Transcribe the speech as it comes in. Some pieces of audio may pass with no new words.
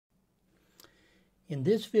In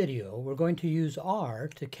this video, we're going to use R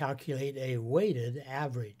to calculate a weighted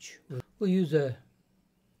average. We'll use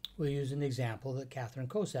an example that Kathryn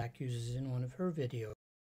Kozak uses in one of her videos.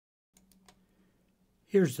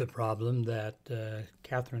 Here's the problem that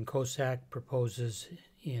Kathryn Kozak proposes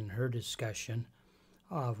in her discussion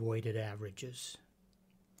of weighted averages.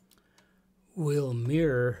 We'll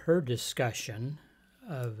mirror her discussion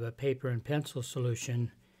of a paper and pencil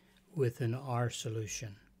solution with an R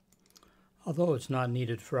solution. Although it's not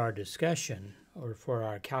needed for our discussion or for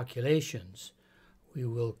our calculations, we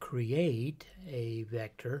will create a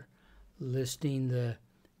vector listing the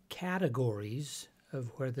categories of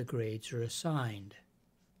where the grades are assigned.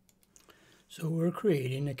 So we're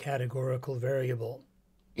creating a categorical variable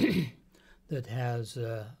that has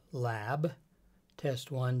lab, test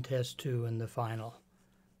 1, test 2, and the final.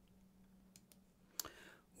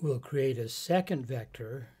 We'll create a second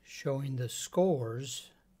vector showing the scores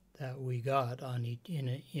that we got on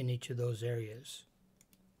in each of those areas.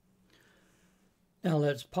 Now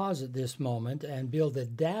let's pause at this moment and build a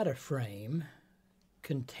data frame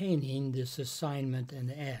containing this assignment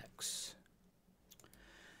and X.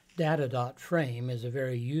 Data.frame is a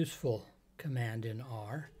very useful command in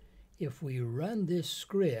R. If we run this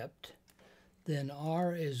script, then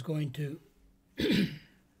R is going to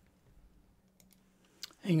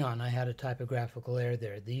hang on, I had a typographical error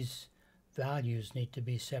there. These values need to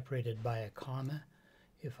be separated by a comma.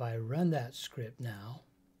 If I run that script now,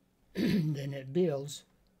 then it builds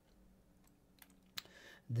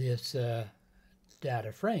this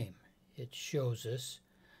data frame. It shows us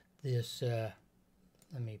this, let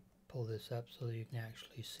me pull this up so that you can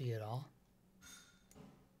actually see it all.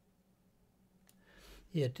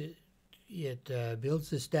 It builds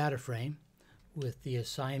this data frame with the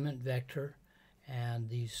assignment vector and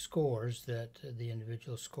these scores, that the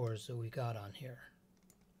individual scores that we got on here.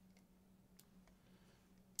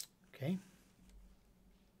 Okay.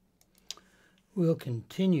 We'll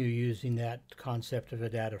continue using that concept of a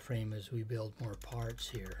data frame as we build more parts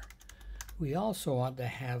here. We also want to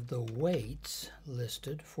have the weights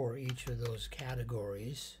listed for each of those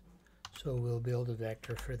categories, so we'll build a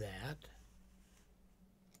vector for that.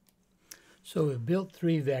 So we've built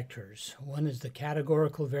three vectors. One is the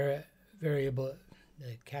categorical variable,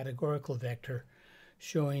 the categorical vector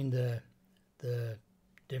showing the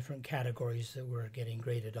different categories that we're getting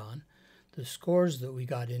graded on, the scores that we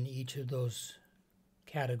got in each of those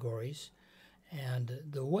categories, and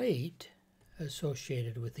the weight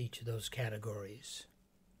associated with each of those categories.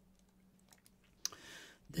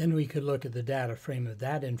 Then we could look at the data frame of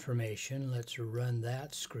that information. Let's run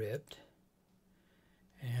that script,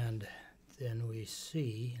 and then we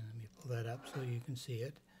see, let me pull that up so you can see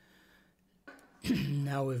it.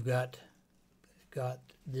 Now we've got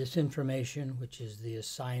this information, which is the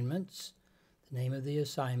assignments, the name of the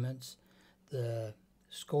assignments, the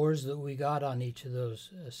scores that we got on each of those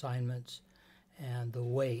assignments, and the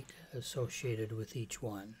weight associated with each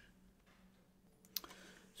one.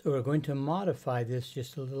 So we're going to modify this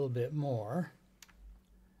just a little bit more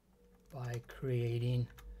by creating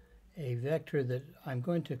a vector that I'm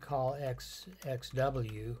going to call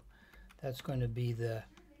xw. That's going to be the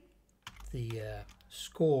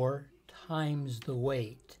score times the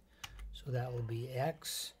weight. So that will be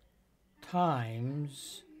x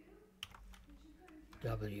times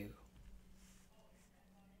w.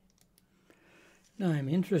 Now I'm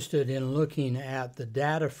interested in looking at the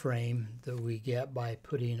data frame that we get by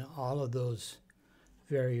putting all of those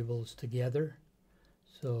variables together.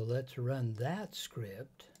 So let's run that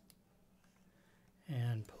script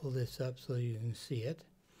and pull this up so you can see it.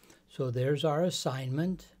 So there's our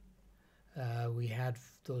assignment. We had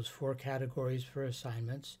those four categories for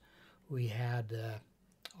assignments. We had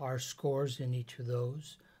our scores in each of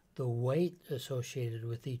those, the weight associated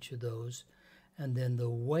with each of those, and then the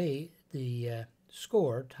weight, the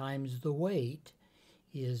score times the weight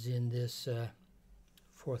is in this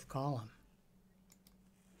fourth column.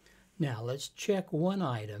 Now let's check one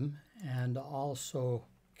item and also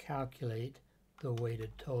calculate the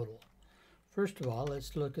weighted total. First of all,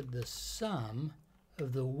 let's look at the sum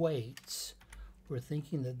of the weights. We're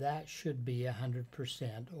thinking that that should be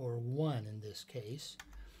 100%, or 1 in this case.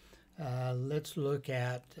 Let's look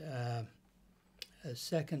at a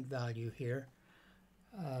second value here.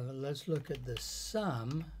 Let's look at the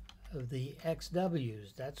sum of the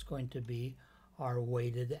XWs. That's going to be our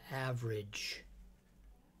weighted average.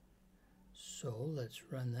 So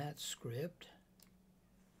let's run that script,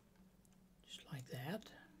 just like that,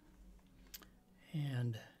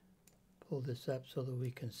 and pull this up so that we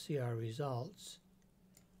can see our results.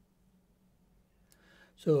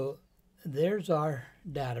 So there's our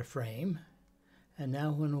data frame. And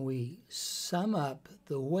now when we sum up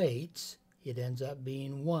the weights, it ends up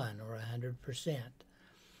being 1 or 100%.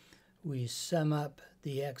 We sum up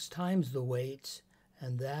the x times the weights,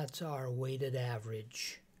 and that's our weighted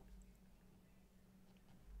average.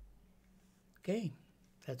 Okay,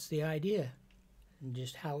 that's the idea, and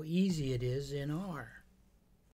just how easy it is in R.